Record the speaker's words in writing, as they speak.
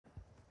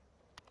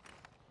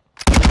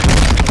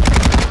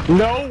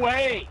No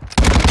way!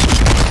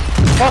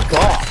 Fuck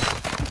off!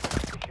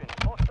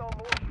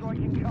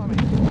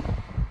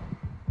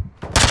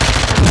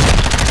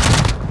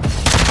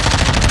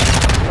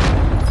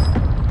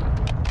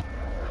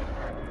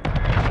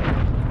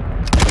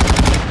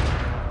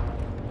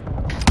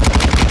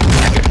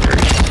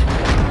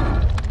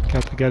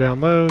 Got the guy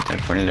down low. They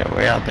pointed it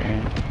way out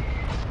there.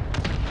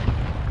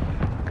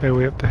 Okay,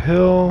 way up the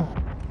hill.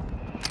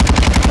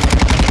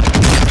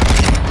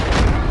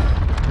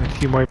 And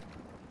he might.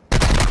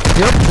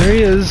 Yep, there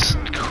he is.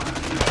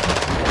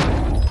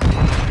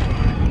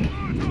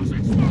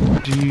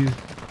 Do you?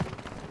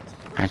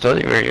 I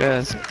told you where he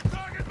was.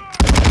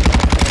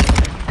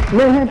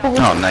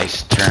 Oh,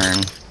 nice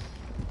turn.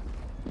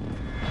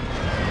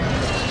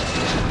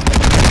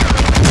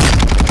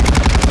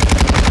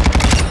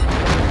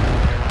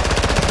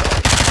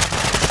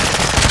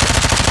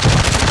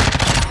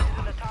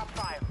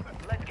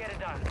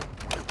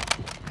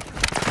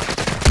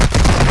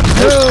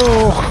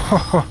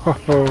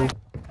 No!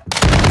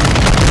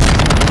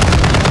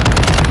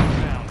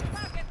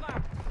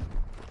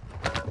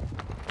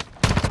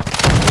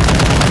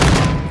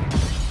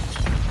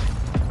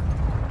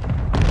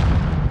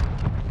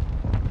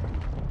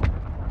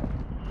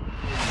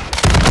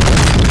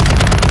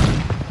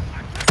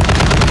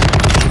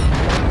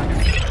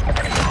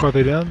 Are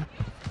they down?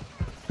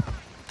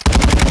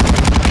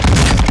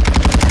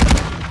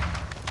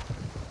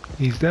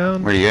 He's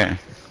down. Where you at?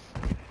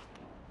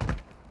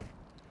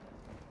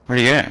 Where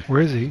you at?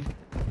 Where is he?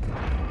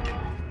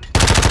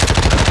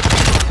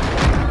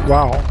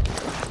 Wow.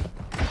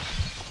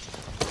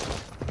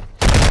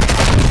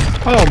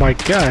 Oh my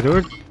god,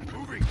 we're...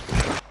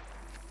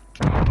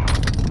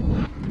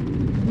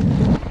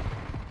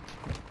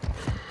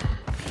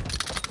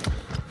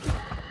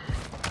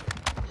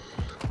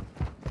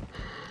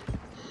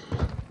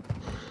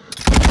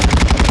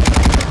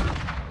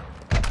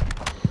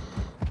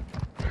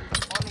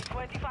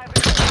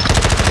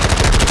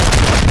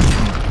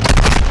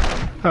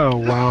 Oh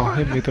wow,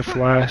 hit me with the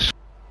flash.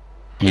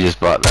 You just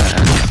bought that.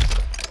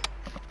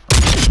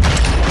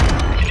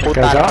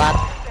 Guys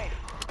out?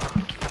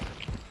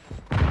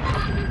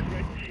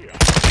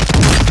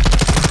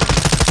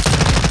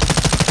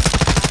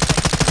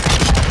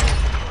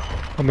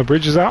 On the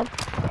bridge is out?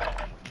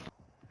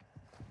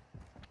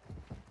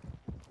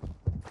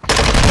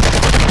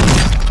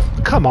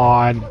 Come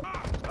on!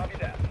 Copy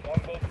that.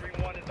 Longbow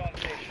 3-1 is on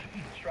station.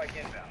 Strike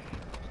inbound.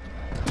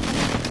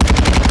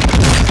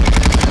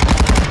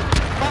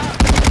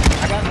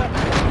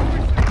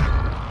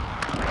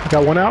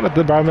 Got one out at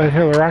the bottom of the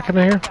hill, rock in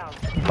here.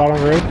 Bottom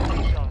of the road.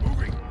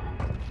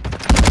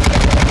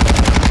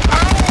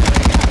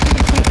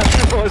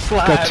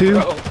 Got two.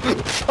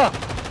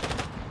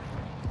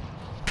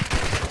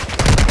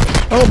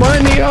 Oh,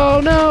 behind me! Oh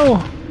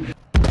no!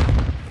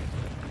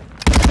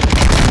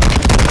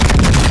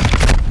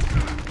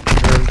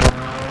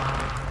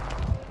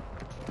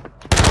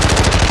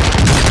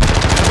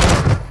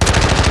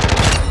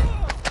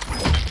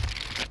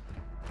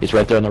 He's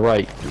right there on the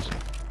right.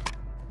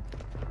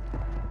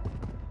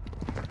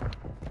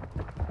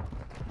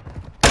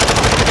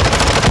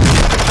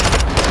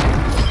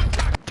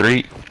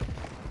 Three.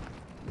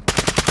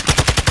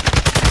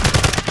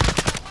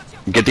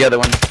 Get the other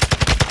one.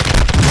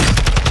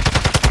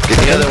 Get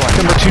the other one.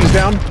 Number two's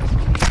down.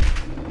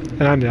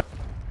 And I'm down.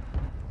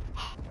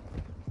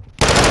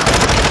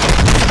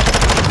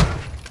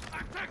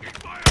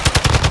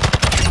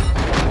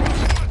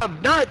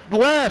 Not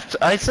left.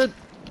 I said.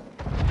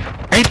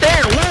 Right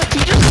there, left. He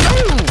just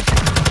moved.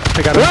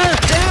 I got him.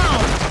 Left,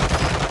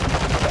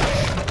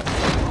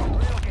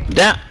 down.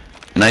 Down.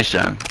 Nice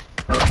job.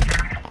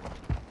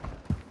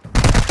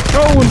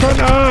 Oh, in front!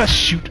 Ah,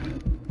 shoot!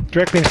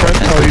 Directly in front.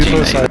 That's Oh, the he's team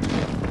both that sides.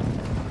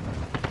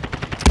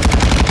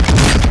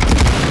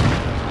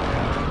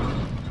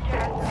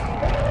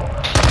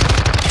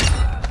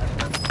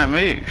 I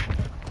move.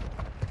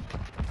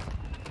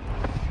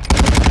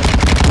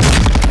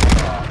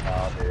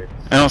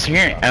 I don't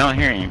hear it. I don't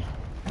hear him.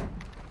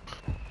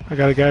 I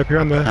got a guy up here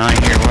on the. I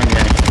don't hear one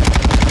guy.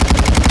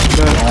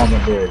 On the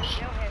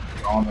bridge.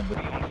 On the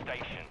bridge.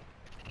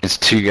 It's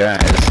two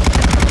guys.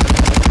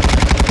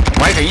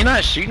 Mike, are you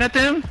not shooting at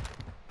them?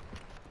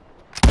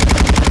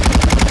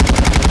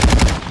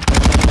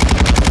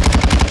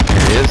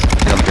 There he is.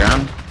 He's on the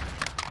ground.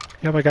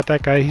 Yep, I got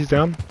that guy. He's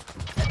down.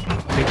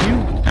 Thank you.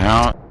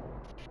 Out.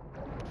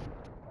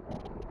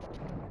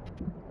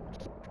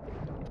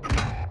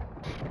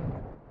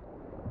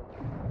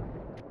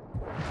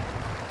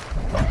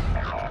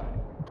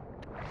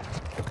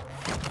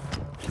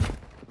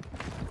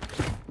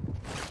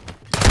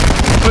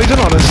 Oh, he's in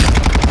on us.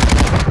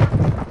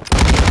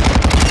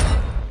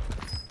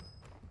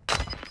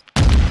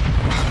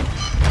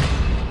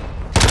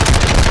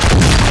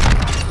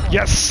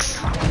 Yes.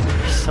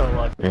 So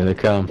lucky. Here they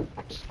come.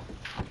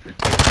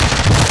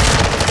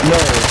 No!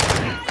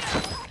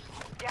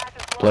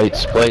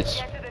 Plates,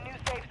 plates.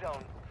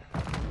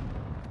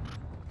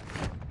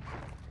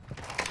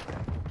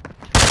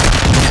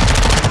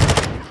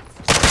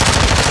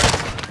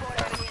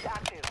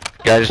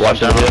 Guy just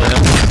jumped Watching down on the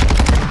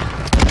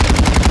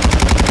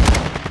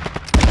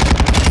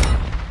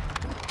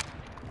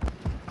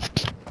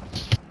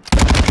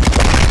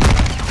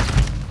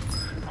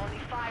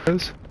him.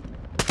 Is.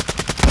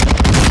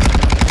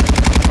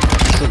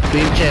 Su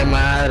pinche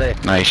madre.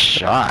 Nice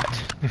shot.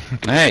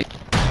 Hey,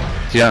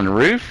 is he on the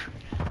roof?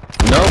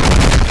 Nope.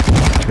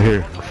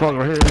 Here. Fuck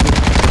right here.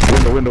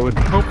 Window.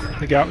 Oh,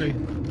 they got me.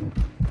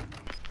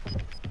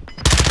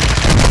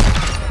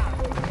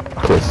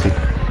 Pussy.